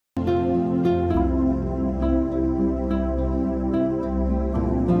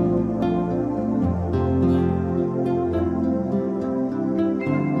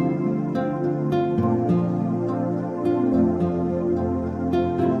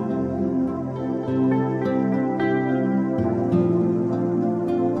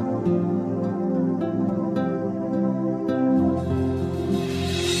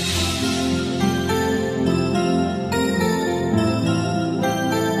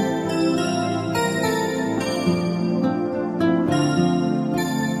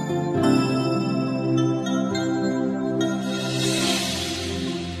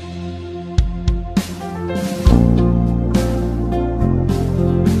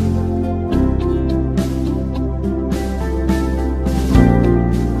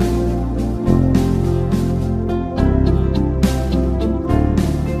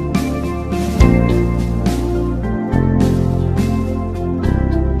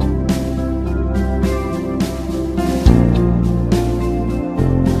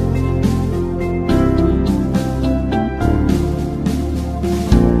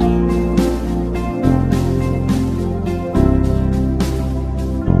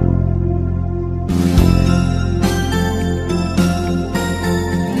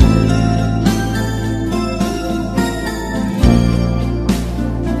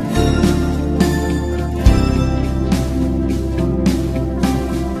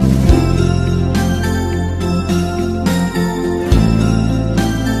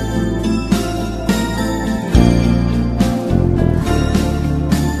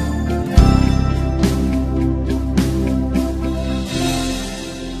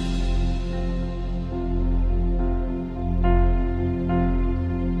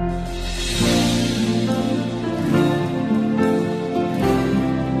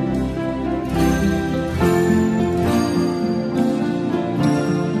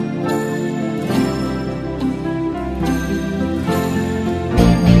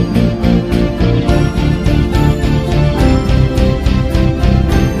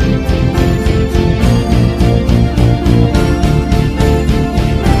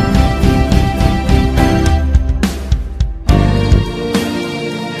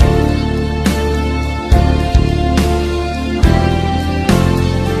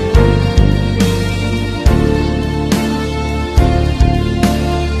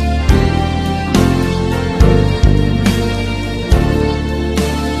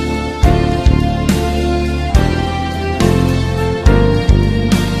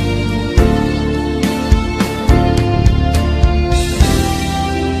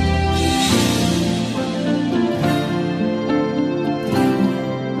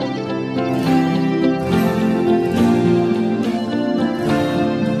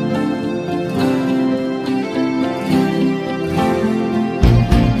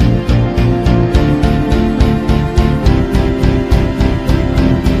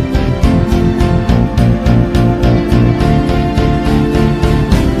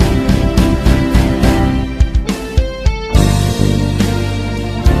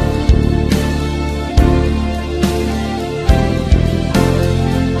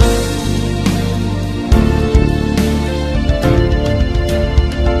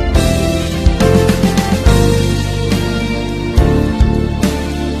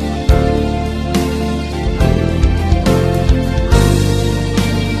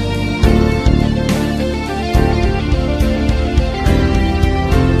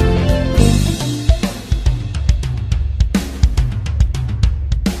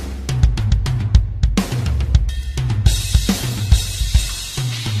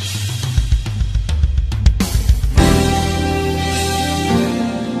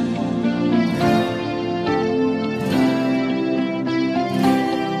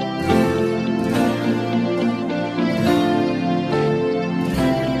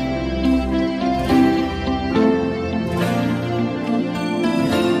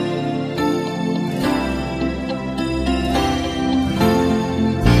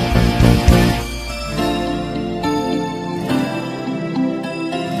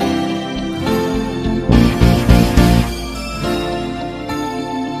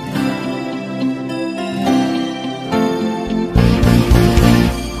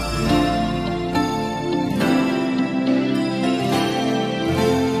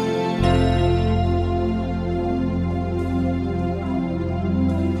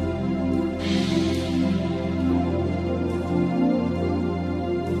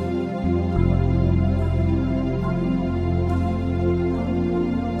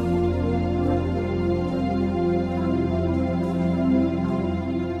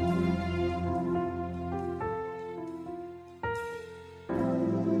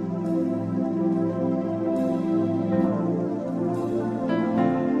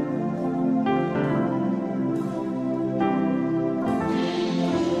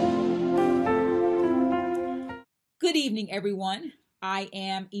Good evening, everyone. I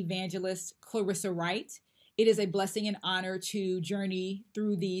am Evangelist Clarissa Wright. It is a blessing and honor to journey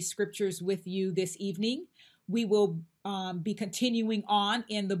through the scriptures with you this evening. We will be continuing on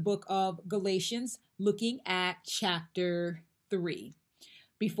in the book of Galatians, looking at chapter 3.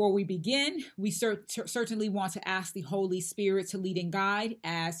 Before we begin, we certainly want to ask the Holy Spirit to lead and guide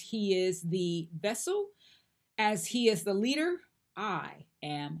as He is the vessel, as He is the leader. I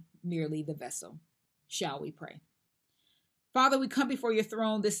am merely the vessel. Shall we pray? Father, we come before your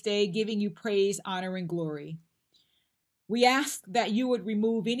throne this day, giving you praise, honor, and glory. We ask that you would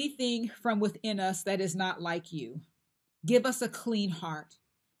remove anything from within us that is not like you. Give us a clean heart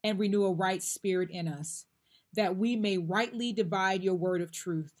and renew a right spirit in us, that we may rightly divide your word of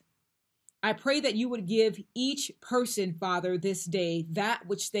truth. I pray that you would give each person, Father, this day that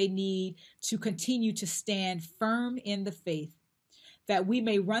which they need to continue to stand firm in the faith, that we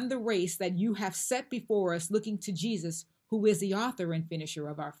may run the race that you have set before us, looking to Jesus, who is the author and finisher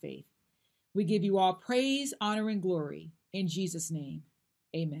of our faith. We give you all praise, honor, and glory in Jesus' name.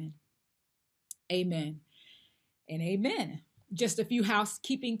 Amen. Amen. And amen. Just a few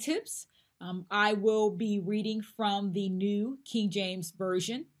housekeeping tips. I will be reading from the New King James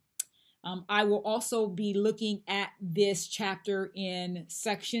Version. I will also be looking at this chapter in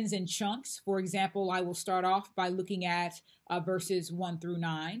sections and chunks. For example, I will start off by looking at verses 1 through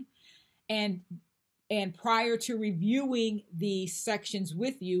 9. And prior to reviewing the sections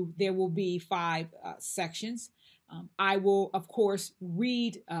with you, there will be 5 sections. I will, of course,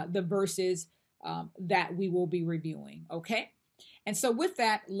 read the verses that we will be reviewing, okay? And so with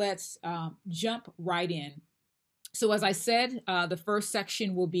that, let's jump right in. So as I said, the first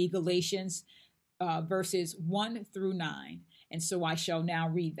section will be Galatians verses 1 through 9. And so I shall now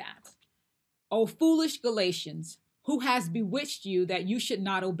read that. O foolish Galatians, who has bewitched you that you should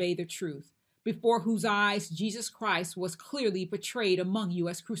not obey the truth, before whose eyes Jesus Christ was clearly portrayed among you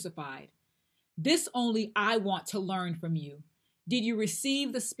as crucified? This only I want to learn from you. Did you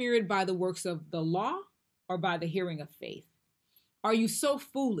receive the Spirit by the works of the law or by the hearing of faith? Are you so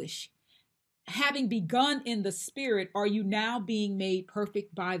foolish? Having begun in the Spirit, are you now being made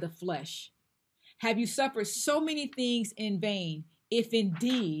perfect by the flesh? Have you suffered so many things in vain, if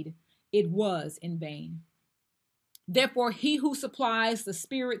indeed it was in vain? Therefore, he who supplies the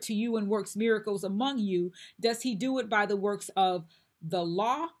Spirit to you and works miracles among you, does he do it by the works of the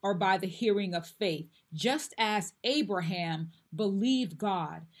law or by the hearing of faith? Just as Abraham believed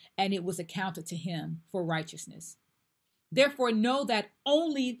God, and it was accounted to him for righteousness. Therefore, know that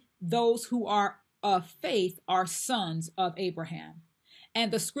only those who are of faith are sons of Abraham. And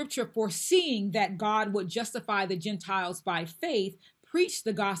the scripture, foreseeing that God would justify the Gentiles by faith, preached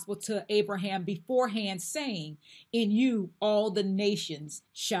the gospel to Abraham beforehand, saying, in you all the nations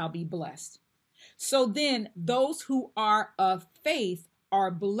shall be blessed. So then those who are of faith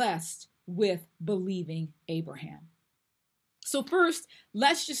are blessed with believing Abraham. So first,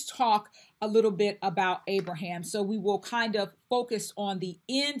 let's just talk a little bit about Abraham. So we will kind of focus on the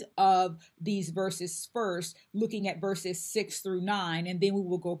end of these verses first, looking at verses 6 through 9, and then we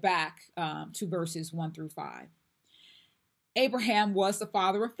will go back to verses 1 through 5. Abraham was the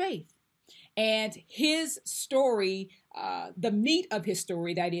father of faith, and his story, the meat of his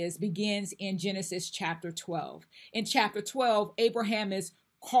story, that is, begins in Genesis chapter 12. In chapter 12, Abraham is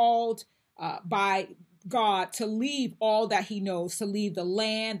called by God to leave all that he knows, to leave the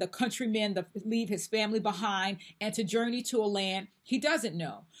land, the countrymen, leave his family behind, and to journey to a land he doesn't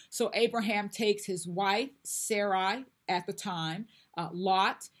know. So Abraham takes his wife, Sarai, at the time,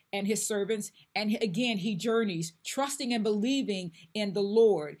 Lot, and his servants, and again, he journeys, trusting and believing in the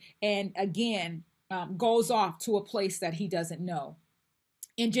Lord, and again, goes off to a place that he doesn't know.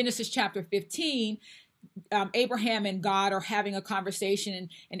 In Genesis chapter 15, Abraham and God are having a conversation,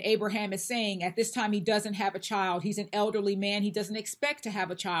 and Abraham is saying at this time he doesn't have a child. He's an elderly man. He doesn't expect to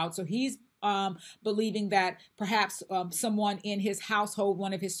have a child. So he's believing that perhaps someone in his household,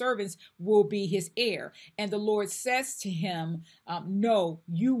 one of his servants, will be his heir. And the Lord says to him, no,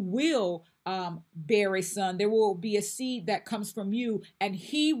 you will bear a son. There will be a seed that comes from you, and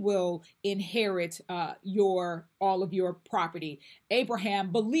he will inherit all of your property.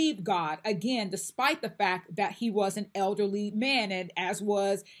 Abraham believed God, again, despite the fact that he was an elderly man, and as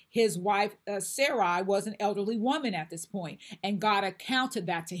was his wife, Sarai was an elderly woman at this point, and God accounted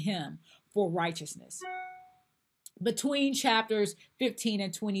that to him for righteousness. Between chapters 15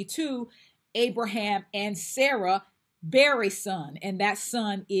 and 22, Abraham and Sarah bear a son, and that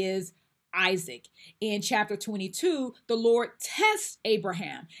son is Isaac. In chapter 22, the Lord tests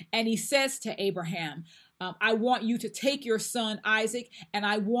Abraham, and he says to Abraham, I want you to take your son Isaac, and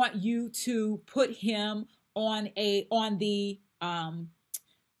I want you to put him on an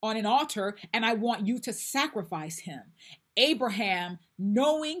altar, and I want you to sacrifice him. Abraham,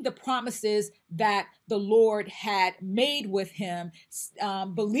 knowing the promises that the Lord had made with him,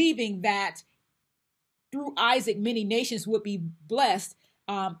 believing that through Isaac many nations would be blessed,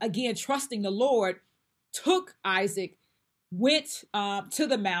 again trusting the Lord, took Isaac, went to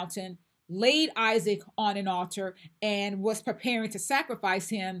the mountain, laid Isaac on an altar, and was preparing to sacrifice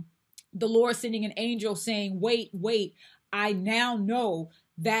him. The Lord sending an angel saying, wait, I now know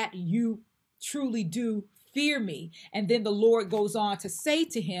that you truly do fear me. And then the Lord goes on to say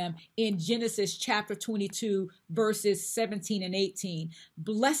to him in Genesis chapter 22, verses 17 and 18,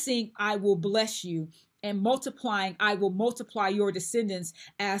 blessing, I will bless you, and multiplying, I will multiply your descendants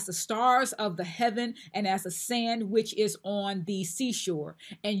as the stars of the heaven and as the sand which is on the seashore.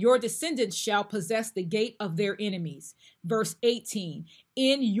 And your descendants shall possess the gate of their enemies. Verse 18,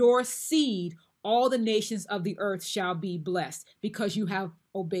 in your seed, all the nations of the earth shall be blessed because you have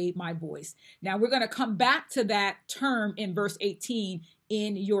obeyed my voice. Now we're going to come back to that term in verse 18,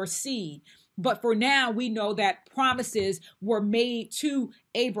 in your seed. But for now, we know that promises were made to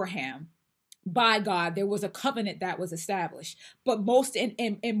Abraham by God. There was a covenant that was established. But most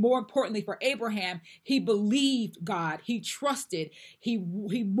and more importantly for Abraham, he believed God. He trusted. He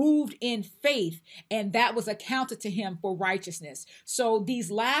moved in faith, and that was accounted to him for righteousness. So these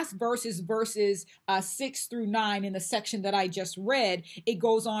last verses 6 through 9 in the section that I just read, it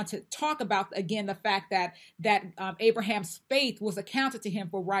goes on to talk about again the fact that Abraham's faith was accounted to him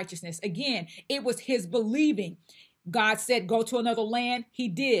for righteousness. Again, it was his believing. God said, go to another land. He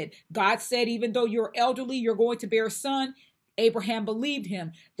did. God said, even though you're elderly, you're going to bear a son. Abraham believed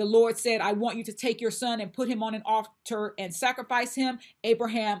him. The Lord said, I want you to take your son and put him on an altar and sacrifice him.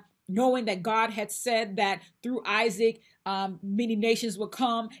 Abraham, knowing that God had said that through Isaac, many nations would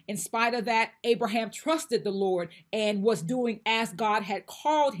come. In spite of that, Abraham trusted the Lord and was doing as God had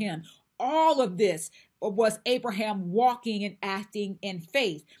called him. All of this was Abraham walking and acting in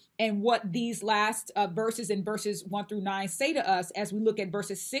faith. And what these last verses in verses 1 through 9 say to us as we look at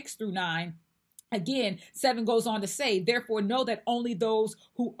verses 6 through 9, again, 7 goes on to say, therefore know that only those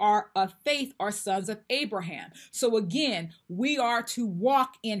who are of faith are sons of Abraham. So again, we are to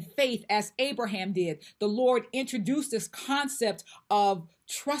walk in faith as Abraham did. The Lord introduced this concept of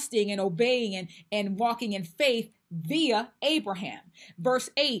trusting and obeying and walking in faith via Abraham. Verse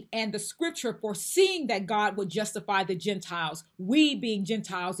 8, and the scripture foreseeing that God would justify the Gentiles, we being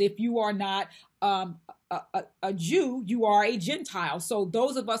Gentiles, if you are not a Jew, you are a Gentile. So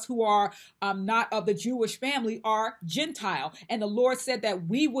those of us who are not of the Jewish family are Gentile. And the Lord said that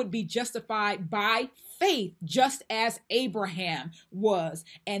we would be justified by faith, just as Abraham was.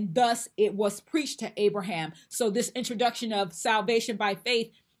 And thus it was preached to Abraham. So this introduction of salvation by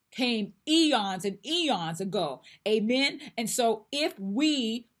faith came eons and eons ago. Amen. And so if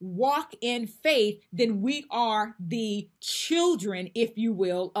we walk in faith, then we are the children, if you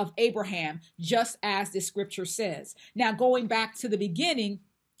will, of Abraham, just as the scripture says. Now, going back to the beginning,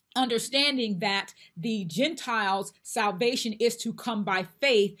 understanding that the Gentiles' salvation is to come by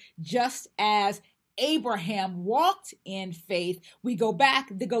faith, just as Abraham walked in faith. We go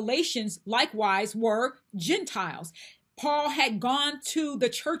back, the Galatians likewise were Gentiles. Paul had gone to the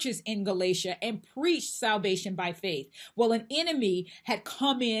churches in Galatia and preached salvation by faith. Well, an enemy had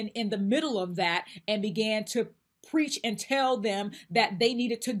come in the middle of that and began to preach and tell them that they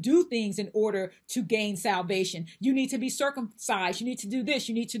needed to do things in order to gain salvation. You need to be circumcised. You need to do this.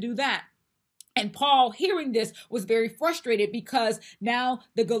 You need to do that. And Paul, hearing this, was very frustrated because now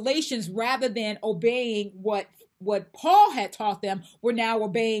the Galatians, rather than obeying what Paul had taught them, were now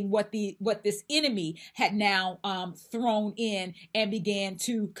obeying what this enemy had now thrown in and began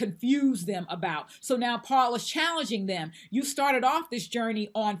to confuse them about. So now Paul is challenging them. You started off this journey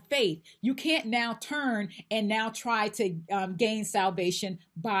on faith. You can't now turn and now try to gain salvation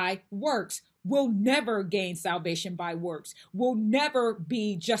by works. We'll never gain salvation by works. We'll never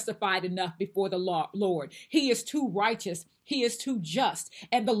be justified enough before the Lord. He is too righteous. He is too just.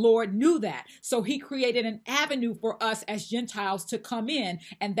 And the Lord knew that. So he created an avenue for us as Gentiles to come in.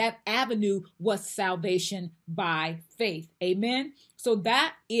 And that avenue was salvation by faith. Amen. So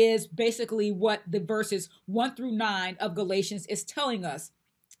that is basically what the verses 1 through 9 of Galatians is telling us.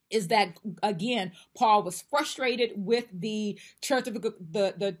 Is that, again, Paul was frustrated with the church of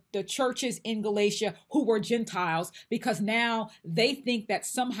the churches in Galatia who were Gentiles, because now they think that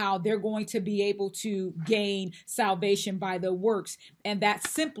somehow they're going to be able to gain salvation by their works. And that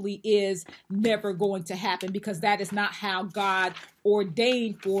simply is never going to happen, because that is not how God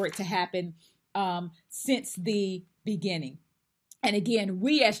ordained for it to happen since the beginning. And again,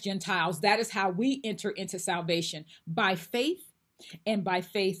 we as Gentiles, that is how we enter into salvation, by faith and by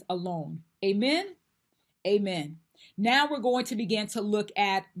faith alone. Amen. Amen. Now we're going to begin to look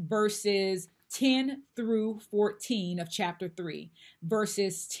at verses 10 through 14 of chapter 3,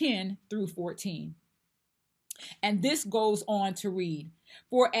 verses 10 through 14. And this goes on to read,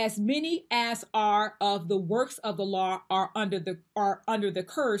 "For as many as are of the works of the law are under the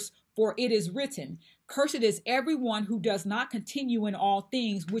curse, for it is written, Cursed is everyone who does not continue in all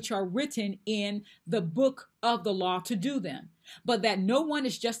things which are written in the book of the law to do them. But that no one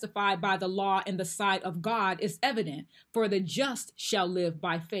is justified by the law in the sight of God is evident, for the just shall live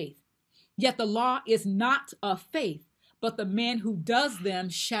by faith. Yet the law is not of faith, but the man who does them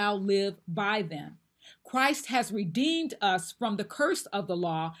shall live by them. Christ has redeemed us from the curse of the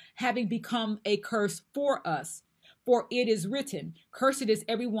law, having become a curse for us. For it is written, Cursed is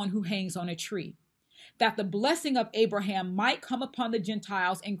everyone who hangs on a tree. That the blessing of Abraham might come upon the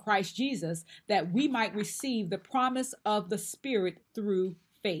Gentiles in Christ Jesus, that we might receive the promise of the Spirit through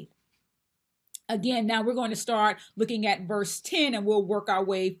faith." Again, now we're going to start looking at verse 10 and we'll work our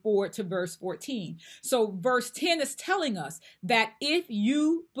way forward to verse 14. So verse 10 is telling us that if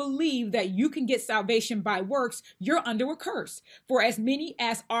you believe that you can get salvation by works, you're under a curse. For as many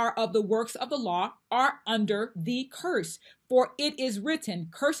as are of the works of the law are under the curse. For it is written,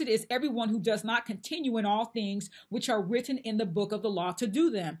 Cursed is everyone who does not continue in all things which are written in the book of the law to do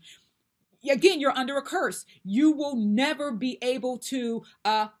them. Again, you're under a curse. You will never be able to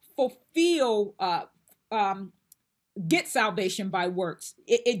fulfill, get salvation by works.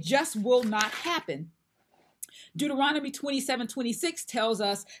 It just will not happen. Deuteronomy 27:26 tells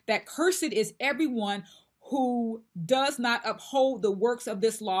us that cursed is everyone who does not uphold the works of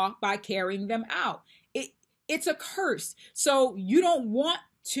this law by carrying them out. It's a curse. So you don't want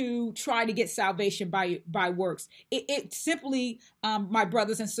to try to get salvation by works. It simply, my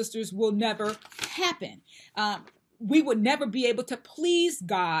brothers and sisters, will never happen. We would never be able to please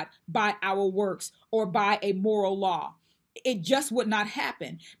God by our works or by a moral law. It just would not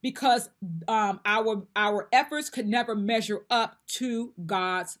happen because our efforts could never measure up to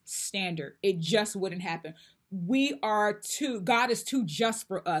God's standard. It just wouldn't happen. God is too just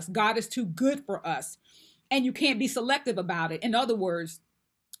for us. God is too good for us. And you can't be selective about it. In other words,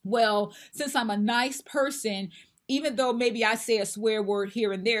 well, since I'm a nice person, even though maybe I say a swear word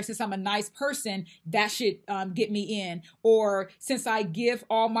here and there, since I'm a nice person, that should get me in. Or since I give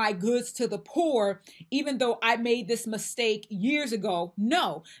all my goods to the poor, even though I made this mistake years ago,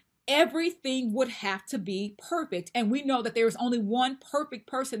 no. Everything would have to be perfect. And we know that there is only one perfect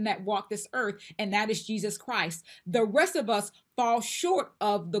person that walked this earth, and that is Jesus Christ. The rest of us fall short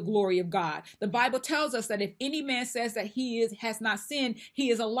of the glory of God. The Bible tells us that if any man says that he has not sinned, he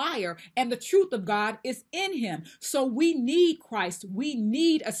is a liar, and the truth of God is in him. So we need Christ. We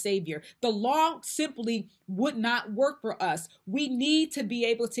need a Savior. The law simply would not work for us. We need to be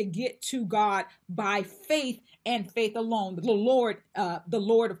able to get to God by faith and faith alone. The Lord,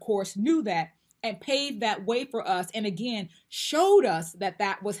 of course, knew that and paved that way for us. And again, showed us that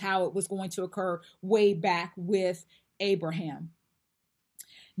that was how it was going to occur way back with Abraham.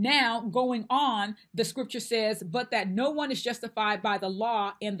 Now, going on, the scripture says, but that no one is justified by the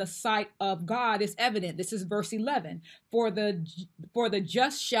law in the sight of God is evident. This is verse 11. For the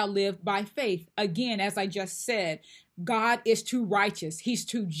just shall live by faith. Again, as I just said, God is too righteous. He's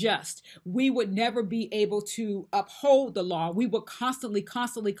too just. We would never be able to uphold the law. We would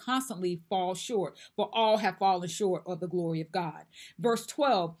constantly fall short. For all have fallen short of the glory of God. Verse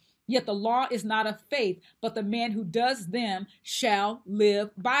 12. Yet the law is not of faith, but the man who does them shall live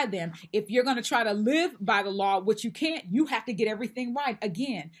by them. If you're going to try to live by the law, which you can't, you have to get everything right.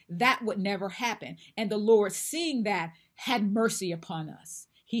 Again, that would never happen. And the Lord, seeing that, had mercy upon us.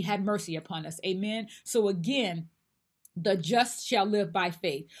 He had mercy upon us. Amen. So again, the just shall live by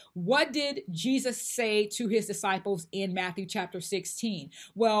faith. What did Jesus say to his disciples in Matthew chapter 16?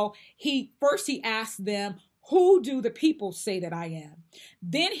 Well, he asked them, who do the people say that I am?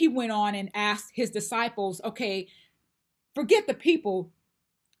 Then he went on and asked his disciples, okay, forget the people.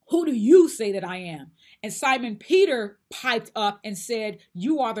 Who do you say that I am? And Simon Peter piped up and said,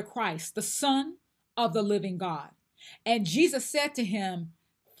 you are the Christ, the Son of the living God. And Jesus said to him,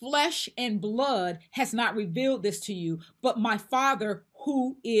 flesh and blood has not revealed this to you, but my Father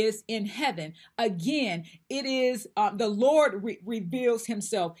who is in heaven. Again, it is the Lord reveals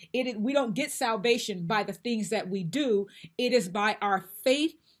himself. We don't get salvation by the things that we do. It is by our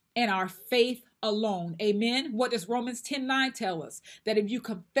faith and our faith alone. Amen. What does Romans 10:9 tell us? That if you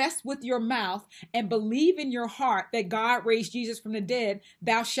confess with your mouth and believe in your heart that God raised Jesus from the dead,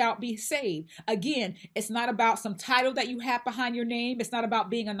 thou shalt be saved. Again, it's not about some title that you have behind your name. It's not about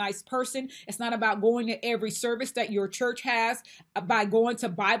being a nice person. It's not about going to every service that your church has by going to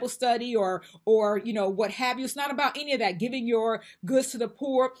Bible study or what have you. It's not about any of that. Giving your goods to the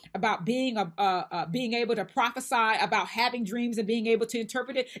poor, about being able to prophesy, about having dreams and being able to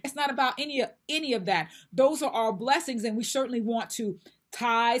interpret it. It's not about any of that. Those are all blessings, and we certainly want to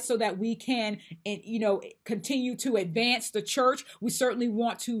tithe so that we can, continue to advance the church. We certainly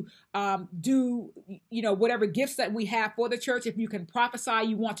want to do, whatever gifts that we have for the church. If you can prophesy,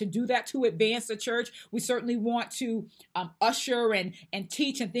 you want to do that to advance the church. We certainly want to usher and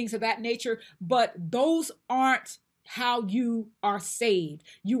teach and things of that nature. But those aren't how you are saved.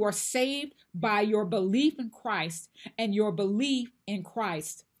 You are saved by your belief in Christ and your belief in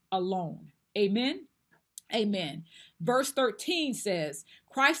Christ alone. Amen. Amen. Verse 13 says,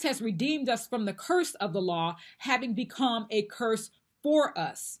 Christ has redeemed us from the curse of the law, having become a curse for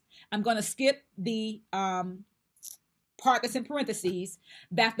us. I'm going to skip the part that's in parentheses,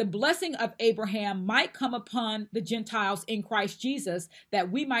 that the blessing of Abraham might come upon the Gentiles in Christ Jesus,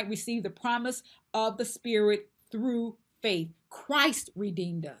 that we might receive the promise of the Spirit through faith. Christ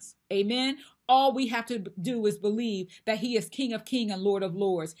redeemed us. Amen. All we have to do is believe that he is King of Kings and Lord of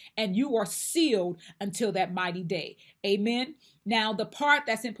Lords, and you are sealed until that mighty day. Amen. Now, the part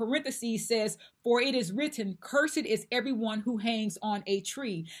that's in parentheses says, for it is written, cursed is everyone who hangs on a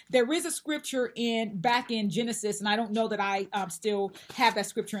tree. There is a scripture back in Genesis, and I don't know that I still have that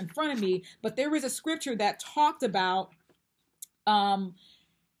scripture in front of me, but there is a scripture that talked about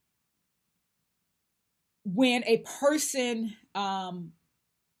when a person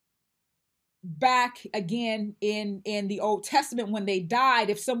back again in the Old Testament, when they died,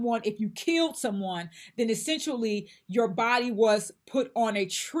 if you killed someone, then essentially your body was put on a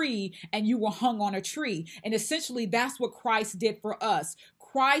tree and you were hung on a tree. And essentially that's what Christ did for us.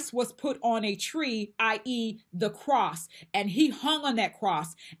 Christ was put on a tree, i.e. the cross, and he hung on that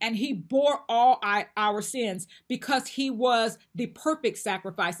cross and he bore all our sins because he was the perfect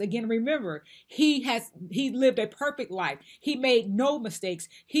sacrifice. Again, remember, he lived a perfect life. He made no mistakes.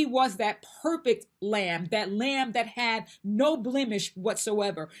 He was that perfect lamb that had no blemish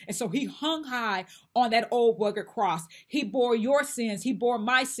whatsoever. And so he hung high on that old rugged cross. He bore your sins. He bore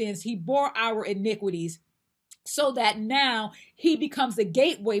my sins. He bore our iniquities, so that now he becomes the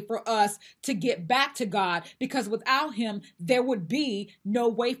gateway for us to get back to God, because without him, there would be no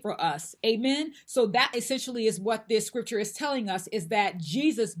way for us. Amen. So that essentially is what this scripture is telling us, is that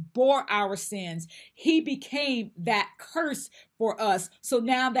Jesus bore our sins. He became that curse for us. So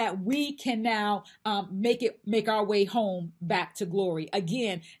now that we can now make our way home back to glory.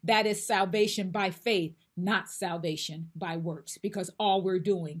 Again, that is salvation by faith, not salvation by works, because all we're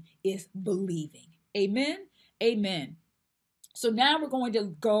doing is believing. Amen. Amen. So now we're going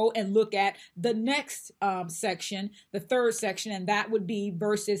to go and look at the next section, the third section, and that would be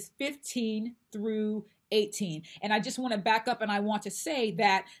verses 15 through 18. And I just want to back up and I want to say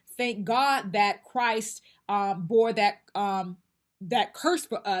that thank God that Christ bore that curse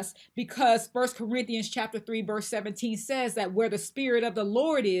for us, because 1 Corinthians chapter 3 verse 17 says that where the Spirit of the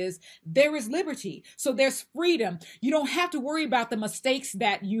Lord is, there is liberty. So there's freedom. You don't have to worry about the mistakes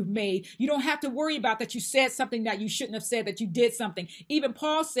that you've made. You don't have to worry about that you said something that you shouldn't have said, that you did something. Even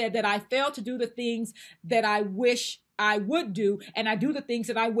Paul said that I failed to do the things that I wish I would do, and I do the things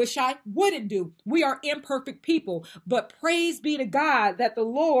that I wish I wouldn't do. We are imperfect people, but praise be to God that the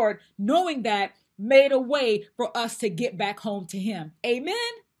Lord, knowing that, made a way for us to get back home to him. Amen.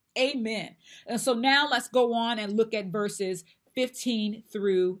 Amen. And so now let's go on and look at verses 15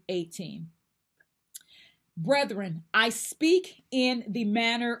 through 18. Brethren, I speak in the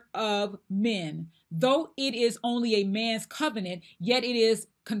manner of men. Though it is only a man's covenant, yet it is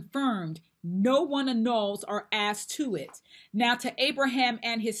confirmed. No one annuls or adds to it. Now to Abraham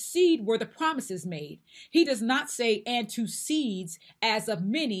and his seed were the promises made. He does not say, and to seeds as of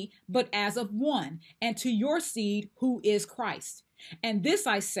many, but as of one, and to your seed who is Christ. And this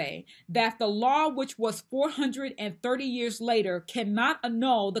I say, that the law which was 430 years later cannot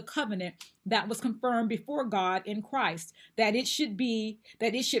annul the covenant that was confirmed before God in Christ, that it should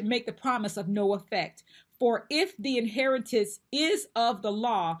make the promise of no effect. For if the inheritance is of the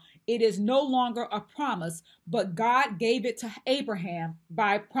law, it is no longer a promise, but God gave it to Abraham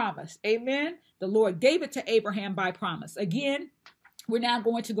by promise. Amen. The Lord gave it to Abraham by promise. Again, We're now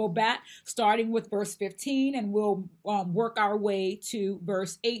going to go back, starting with verse 15, and we'll work our way to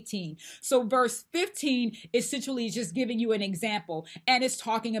verse 18. So verse 15 essentially is just giving you an example, and it's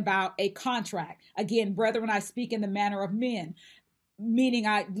talking about a contract. Again, brethren, I speak in the manner of men. Meaning,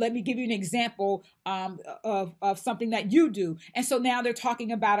 let me give you an example of something that you do. And so now they're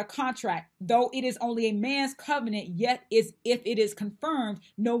talking about a contract. Though it is only a man's covenant, yet if it is confirmed,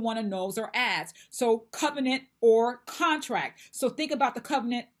 no one annuls or adds. So covenant or contract. So think about the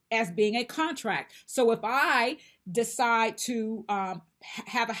covenant as being a contract. So if I decide to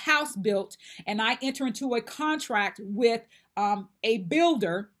have a house built and I enter into a contract with a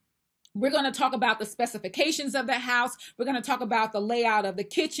builder, we're going to talk about the specifications of the house. We're going to talk about the layout of the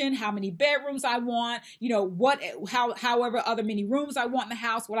kitchen, how many bedrooms I want, however other many rooms I want in the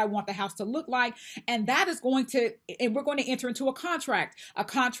house, what I want the house to look like. And we're going to enter into a contract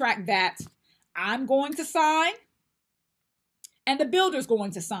that I'm going to sign and the builder's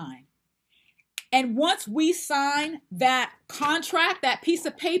going to sign. And once we sign that contract, that piece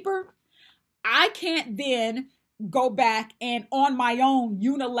of paper, I can't then go back and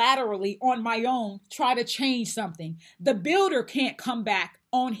unilaterally on my own, try to change something. The builder can't come back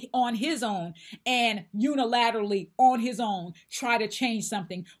on his own and unilaterally on his own try to change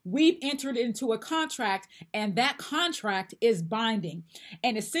something. We've entered into a contract, and that contract is binding.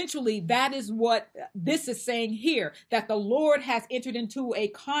 And essentially that is what this is saying here, that the Lord has entered into a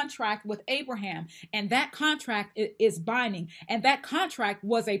contract with Abraham, and that contract is binding, and that contract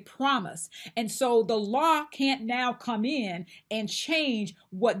was a promise. And so the law can't now come in and change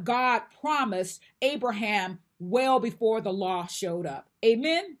what God promised Abraham well before the law showed up.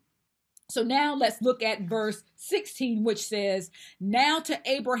 Amen. So now let's look at verse 16, which says, now to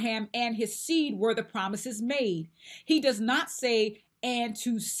Abraham and his seed were the promises made. He does not say, and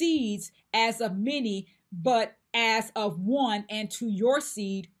to seeds as of many, but as of one, and to your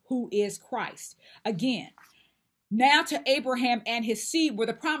seed, who is Christ. Again, now to Abraham and his seed were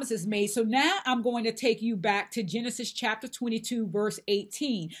the promises made. So now I'm going to take you back to Genesis chapter 22, verse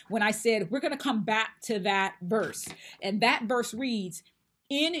 18, when I said we're going to come back to that verse. And that verse reads,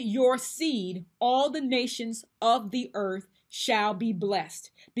 in your seed, all the nations of the earth shall be blessed,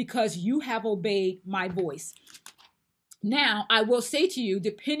 because you have obeyed my voice. Now, I will say to you,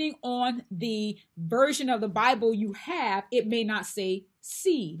 depending on the version of the Bible you have, it may not say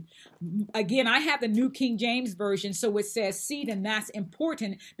seed. Again, I have the New King James Version, so it says seed, and that's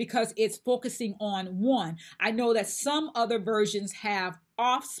important because it's focusing on one. I know that some other versions have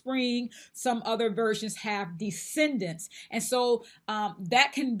offspring, some other versions have descendants, and so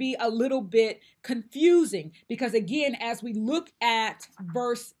that can be a little bit confusing, because again, as we look at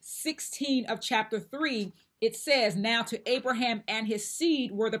verse 16 of chapter 3, it says, now to Abraham and his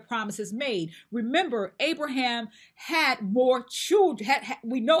seed were the promises made. Remember, Abraham had more children.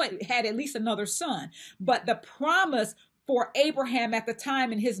 We know it had at least another son. But the promise for Abraham at the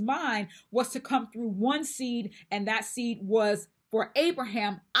time in his mind was to come through one seed, and that seed was for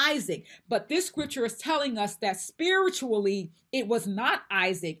Abraham, Isaac. But this scripture is telling us that spiritually, it was not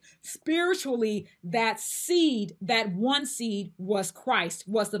Isaac. Spiritually, that seed, that one seed was Christ,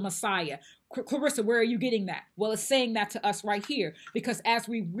 was the Messiah. Clarissa, where are you getting that? Well, it's saying that to us right here, because as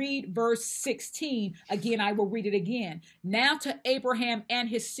we read verse 16, again, I will read it again. Now to Abraham and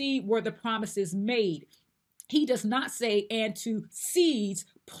his seed were the promises made. He does not say, and to seeds,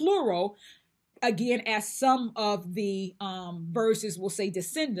 plural, again, as some of the verses will say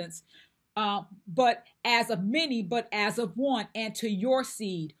descendants, but as of many, but as of one, and to your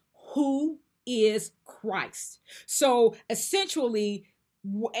seed, who is Christ. So essentially,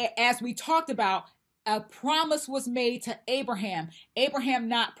 as we talked about, a promise was made to Abraham. Abraham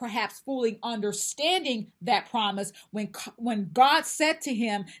not perhaps fully understanding that promise when God said to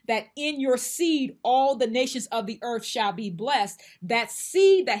him that in your seed all the nations of the earth shall be blessed. That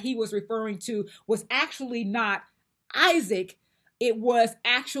seed that he was referring to was actually not Isaac. It was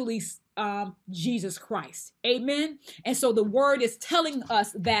actually Jesus Christ. Amen. And so the word is telling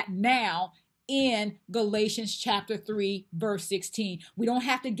us that now in Galatians chapter 3, verse 16. We don't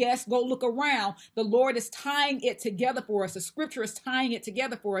have to guess, go look around. The Lord is tying it together for us. The scripture is tying it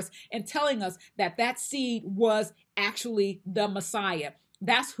together for us and telling us that that seed was actually the Messiah.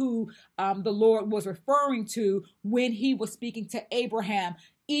 That's who the Lord was referring to when he was speaking to Abraham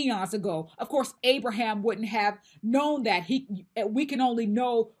eons ago. Of course, Abraham wouldn't have known that. We can only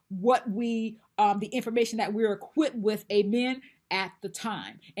know what the information that we're equipped with, amen, at the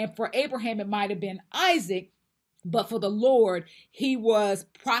time. And for Abraham, it might have been Isaac, but for the Lord, he was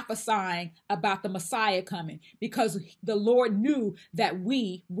prophesying about the Messiah coming, because the Lord knew that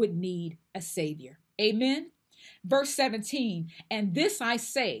we would need a Savior. Amen. Verse 17, and this I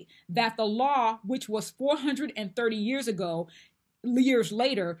say, that the law, which was 430 years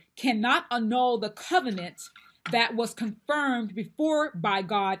later, cannot annul the covenant that was confirmed before by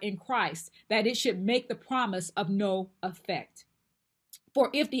God in Christ, that it should make the promise of no effect. For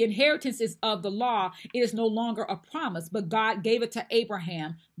if the inheritance is of the law, it is no longer a promise, but God gave it to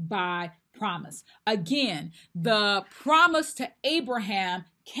Abraham by promise. Again, the promise to Abraham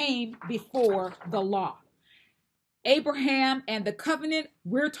came before the law. Abraham and the covenant,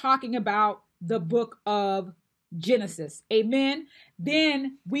 we're talking about the book of Genesis. Amen.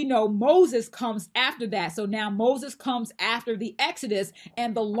 Then we know Moses comes after that. So now Moses comes after the Exodus,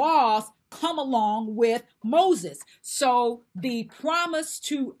 and the laws come along with Moses. So the promise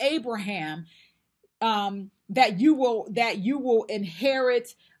to Abraham that you will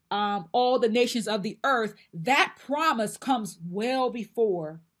inherit all the nations of the earth, that promise comes well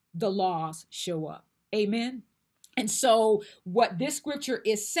before the laws show up. Amen. And so what this scripture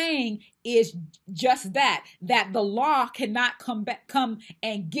is saying is just that the law cannot come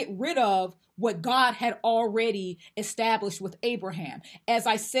and get rid of what God had already established with Abraham. As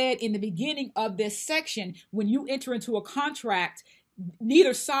I said in the beginning of this section, when you enter into a contract,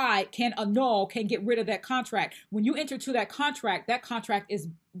 neither side can get rid of that contract. When you enter to that contract is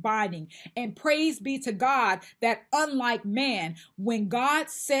binding. And praise be to God that unlike man, when God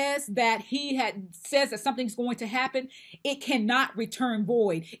says that says that something's going to happen, it cannot return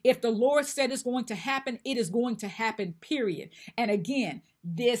void. If the Lord said it's going to happen, it is going to happen, period. And again,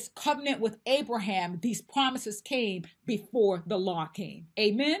 this covenant with Abraham, these promises came before the law came.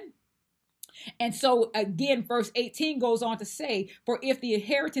 Amen. And so again, verse 18 goes on to say, for if the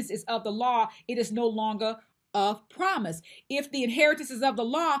inheritance is of the law, it is no longer of promise. If the inheritance is of the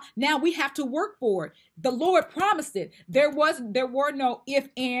law, now we have to work for it. The Lord promised it. There were no if,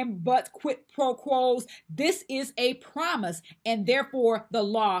 and, but, quid pro quos. This is a promise, and therefore the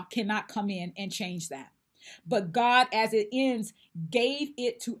law cannot come in and change that. But God, as it ends, gave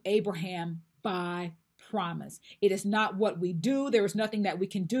it to Abraham by promise. It is not what we do. There is nothing that we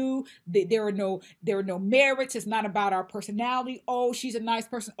can do. There are no merits. It's not about our personality. Oh, she's a nice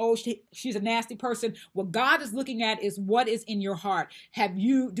person. Oh, she's a nasty person. What God is looking at is what is in your heart. Do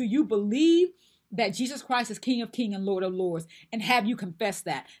you believe that Jesus Christ is King of Kings and Lord of Lords? And have you confessed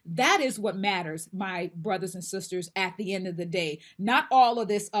that? That is what matters, my brothers and sisters, at the end of the day. Not all of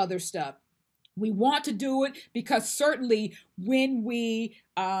this other stuff. We want to do it because certainly when we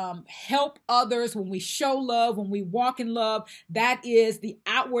help others, when we show love, when we walk in love, that is the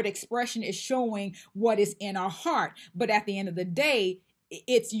outward expression, is showing what is in our heart. But at the end of the day,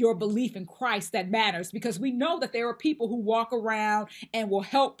 it's your belief in Christ that matters, because we know that there are people who walk around and will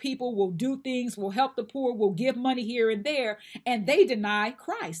help people, will do things, will help the poor, will give money here and there, and they deny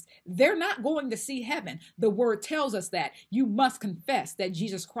Christ. They're not going to see heaven. The word tells us that you must confess that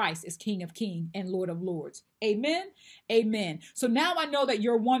Jesus Christ is King of Kings and Lord of Lords. Amen. Amen. So now I know that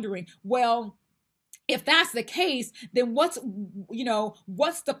you're wondering, well, if that's the case, then what's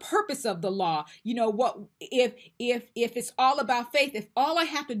the purpose of the law? What if it's all about faith, if all I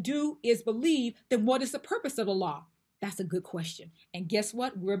have to do is believe, then what is the purpose of the law? That's a good question. And guess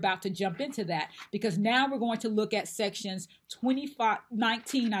what? We're about to jump into that, because now we're going to look at sections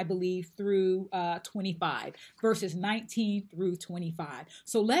 19, I believe, through 25, verses 19 through 25.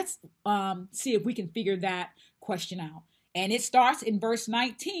 So let's see if we can figure that question out. And it starts in verse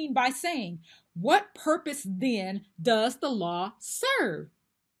 19 by saying, what purpose then does the law serve?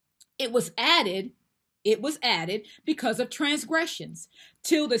 It was added because of transgressions,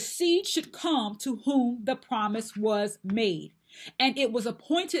 till the seed should come to whom the promise was made. And it was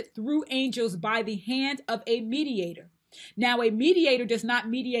appointed through angels by the hand of a mediator. Now, a mediator does not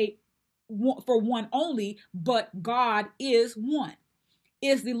mediate for one only, but God is one.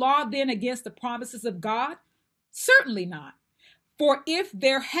 Is the law then against the promises of God? Certainly not. For if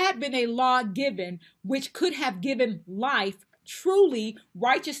there had been a law given which could have given life, truly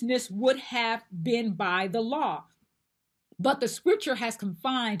righteousness would have been by the law. But the scripture has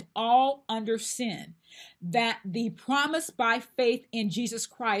confined all under sin, that the promise by faith in Jesus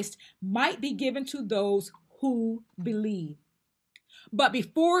Christ might be given to those who believe. But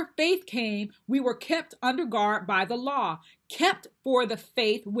before faith came, we were kept under guard by the law, kept for the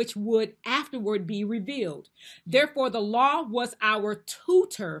faith which would afterward be revealed. Therefore, the law was our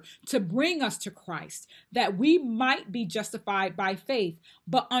tutor to bring us to Christ, that we might be justified by faith.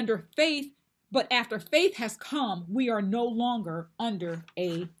 But after faith has come, we are no longer under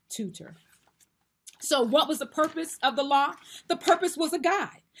a tutor. So what was the purpose of the law? The purpose was a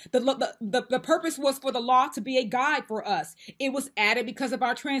guide. The purpose was for the law to be a guide for us. It was added because of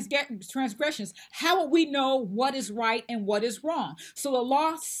our transgressions. How will we know what is right and what is wrong? So the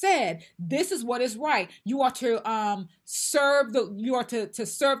law said, this is what is right. You are to serve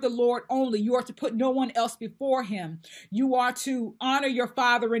the Lord only. You are to put no one else before him. You are to honor your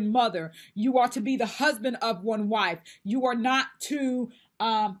father and mother. You are to be the husband of one wife. You are not to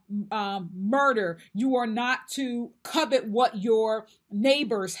murder. You are not to covet what your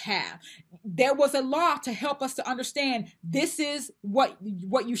neighbors have. There was a law to help us to understand this is what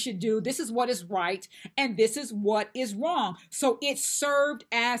you should do. This is what is right, and this is what is wrong. So it served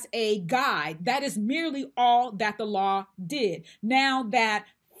as a guide. That is merely all that the law did. Now that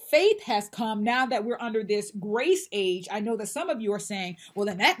faith has come, now that we're under this grace age, I know that some of you are saying, well,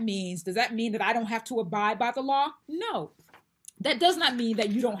 then does that mean that I don't have to abide by the law? No. That does not mean that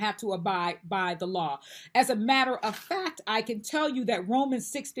you don't have to abide by the law. As a matter of fact, I can tell you that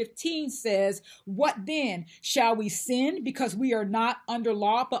Romans 6:15 says, what then? Shall we sin because we are not under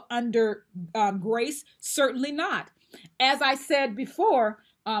law but under grace? Certainly not. As I said before,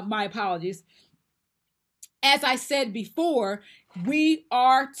 my apologies. As I said before, we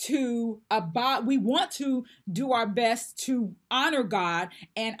want to do our best to honor God,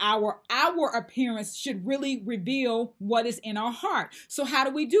 and our appearance should really reveal what is in our heart. So how do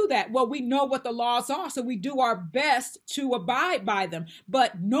we do that? Well, we know what the laws are, so we do our best to abide by them.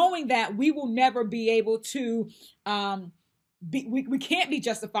 But knowing that we will never be able to we can't be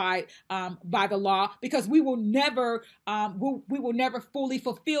justified by the law, because we will never fully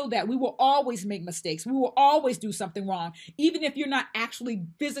fulfill that. We will always make mistakes. We will always do something wrong. Even if you're not actually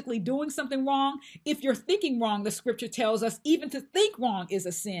physically doing something wrong, if you're thinking wrong, the scripture tells us even to think wrong is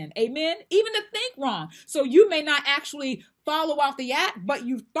a sin. Amen? Even to think wrong. So you may not actually follow out the act, but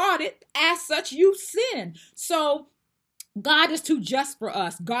you thought it. As such, you sin. So God is too just for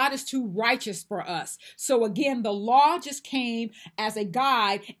us. God is too righteous for us. So again, the law just came as a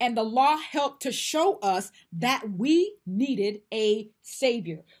guide, and the law helped to show us that we needed a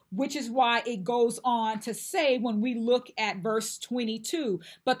savior, which is why it goes on to say when we look at verse 22,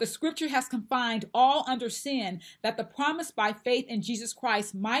 but the scripture has confined all under sin, that the promise by faith in Jesus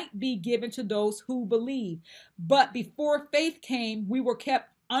Christ might be given to those who believe. But before faith came, we were kept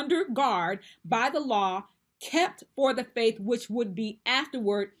under guard by the law, kept for the faith which would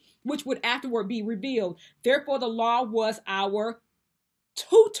afterward be revealed. Therefore, the law was our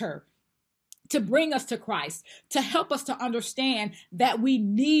tutor to bring us to Christ, to help us to understand that we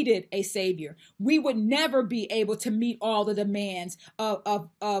needed a savior. We would never be able to meet all the demands of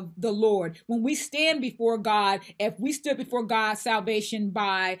the Lord. When we stand before God, if we stood before God's salvation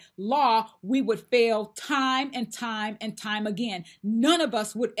by law, we would fail time and time and time again. None of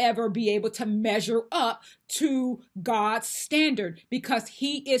us would ever be able to measure up to God's standard, because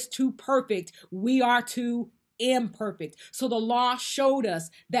he is too perfect. We are too imperfect. So the law showed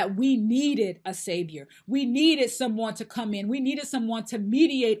us that we needed a savior. We needed someone to come in. We needed someone to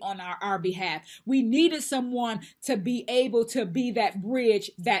mediate on our behalf. We needed someone to be able to be that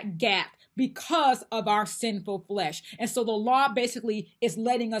bridge, that gap, because of our sinful flesh. And so the law basically is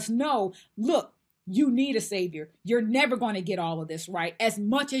letting us know, look, you need a savior. You're never going to get all of this right, as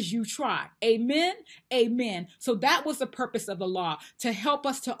much as you try. Amen. Amen. So that was the purpose of the law, to help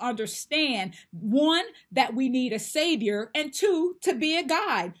us to understand, one, that we need a savior, and two, to be a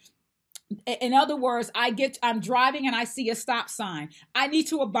guide. In other words, I'm driving and I see a stop sign. I need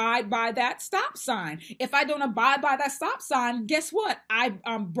to abide by that stop sign. If I don't abide by that stop sign, guess what? I've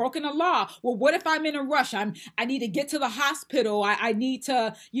broken a law. Well, what if I'm in a rush? I need to get to the hospital. I need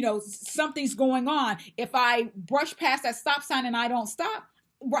to, something's going on. If I brush past that stop sign and I don't stop,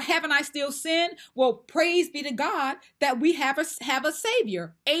 haven't I still sinned? Well, praise be to God that we have a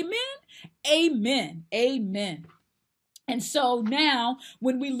savior. Amen. Amen. Amen. And so now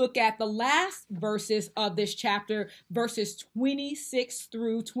when we look at the last verses of this chapter, verses 26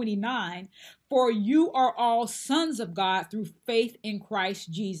 through 29, for you are all sons of God through faith in Christ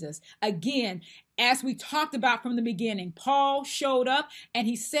Jesus. Again, as we talked about from the beginning, Paul showed up and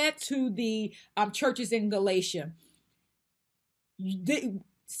he said to the churches in Galatia,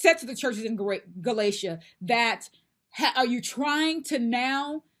 that are you trying to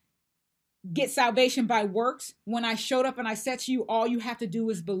now get salvation by works, when I showed up and I said to you, all you have to do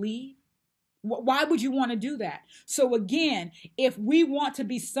is believe? Why would you want to do that? So again, if we want to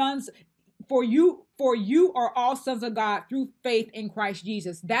be sons, for you are all sons of God through faith in Christ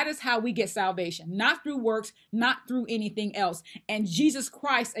Jesus. That is how we get salvation, not through works, not through anything else. And Jesus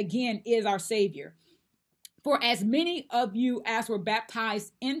Christ, again, is our savior. For as many of you as were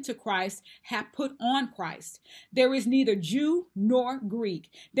baptized into Christ have put on Christ. There is neither Jew nor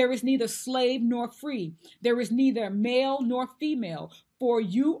Greek. There is neither slave nor free. There is neither male nor female. For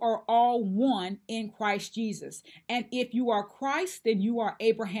you are all one in Christ Jesus. And if you are Christ, then you are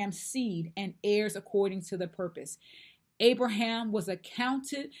Abraham's seed and heirs according to the purpose. Abraham was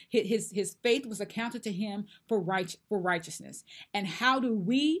accounted, his faith was accounted to him for righteousness. And how do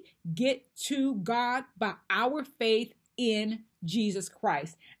we get to God? By our faith in Jesus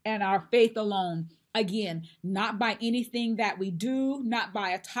Christ and our faith alone. Again, not by anything that we do, not by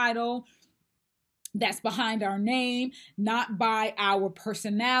a title that's behind our name, not by our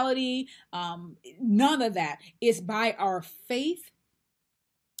personality, none of that. It's by our faith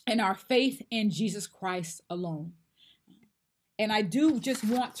and our faith in Jesus Christ alone. And I do just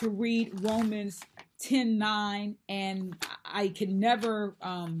want to read Romans 10:9, and I can never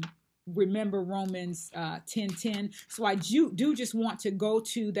remember Romans 10:10. So I do just want to go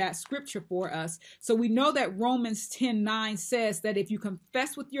to that scripture for us. So we know that Romans 10:9 says that if you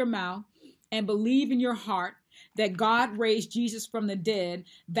confess with your mouth and believe in your heart that God raised Jesus from the dead,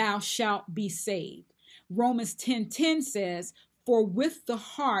 thou shalt be saved. Romans 10:10 says, for with the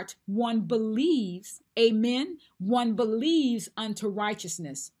heart one believes, amen, one believes unto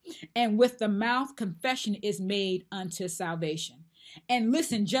righteousness, and with the mouth confession is made unto salvation. And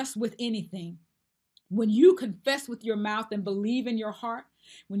listen, just with anything, when you confess with your mouth and believe in your heart,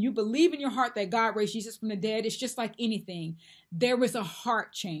 when you believe in your heart that God raised Jesus from the dead, it's just like anything. There is a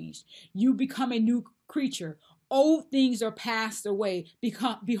heart change. You become a new creature. Old things are passed away.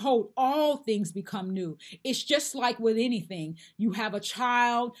 Behold, all things become new. It's just like with anything. You have a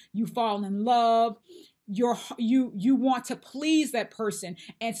child, you fall in love, you want to please that person,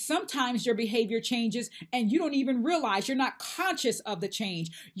 and sometimes your behavior changes and you don't even realize, you're not conscious of the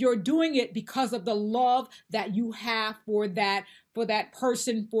change. You're doing it because of the love that you have for that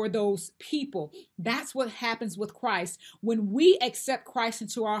person, for those people. That's what happens with Christ. When we accept Christ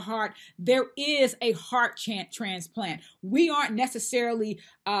into our heart, there is a heart transplant. We aren't necessarily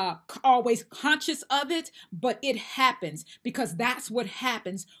always conscious of it, but it happens because that's what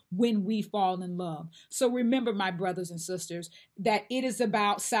happens when we fall in love. So remember, my brothers and sisters, that it is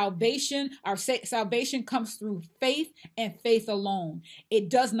about salvation. Our salvation comes through faith and faith alone. It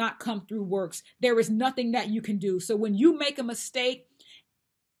does not come through works. There is nothing that you can do. So when you make a mistake,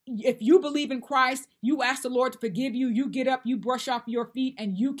 if you believe in Christ, you ask the Lord to forgive you, you get up, you brush off your feet,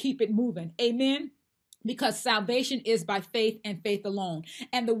 and you keep it moving. Amen. Because salvation is by faith and faith alone.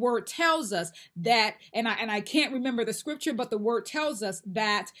 And the word tells us that, and I can't remember the scripture, but the word tells us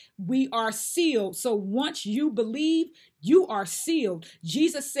that we are sealed. So once you believe, you are sealed.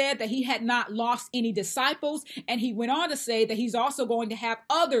 Jesus said that he had not lost any disciples. And he went on to say that he's also going to have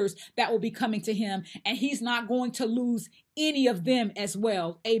others that will be coming to him. And he's not going to lose any of them as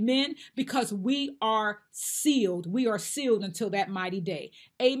well. Amen. Because we are sealed. We are sealed until that mighty day.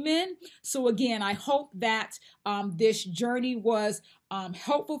 Amen. So again, I hope that this journey was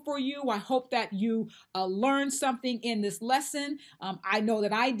helpful for you. I hope that you learned something in this lesson. I know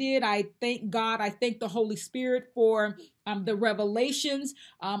that I did. I thank God. I thank the Holy Spirit for the revelations.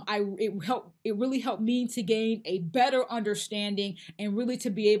 It really helped me to gain a better understanding and really to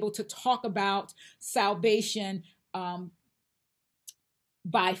be able to talk about salvation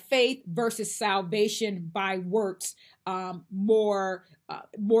by faith versus salvation by works more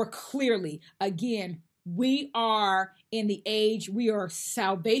clearly. Again, we are in the age, we are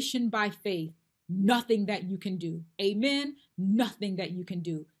salvation by faith. Nothing that you can do. Amen. Nothing that you can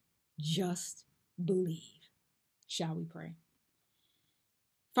do. Just believe. Shall we pray?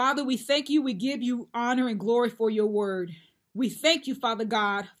 Father, we thank you. We give you honor and glory for your word. We thank you, Father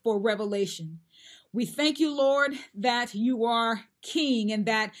God, for revelation. We thank you, Lord, that you are King and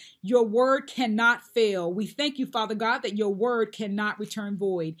that your word cannot fail. We thank you, Father God, that your word cannot return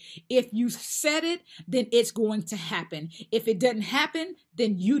void. If you said it, then it's going to happen. If it doesn't happen,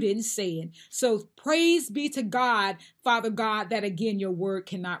 then you didn't say it. So praise be to God, Father God, that again, your word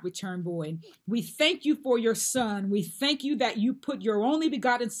cannot return void. We thank you for your son. We thank you that you put your only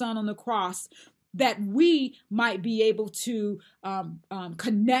begotten son on the cross, that we might be able to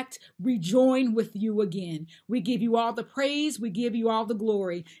connect, rejoin with you again. We give you all the praise. We give you all the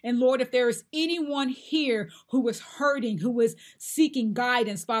glory. And Lord, if there is anyone here who is hurting, who is seeking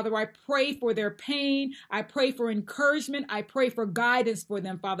guidance, Father, I pray for their pain. I pray for encouragement. I pray for guidance for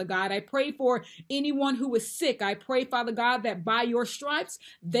them, Father God. I pray for anyone who is sick. I pray, Father God, that by your stripes,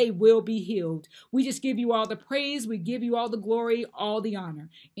 they will be healed. We just give you all the praise. We give you all the glory, all the honor.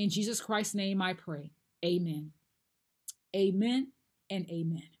 In Jesus Christ's name I pray. Amen. Amen and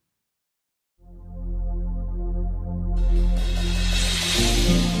amen.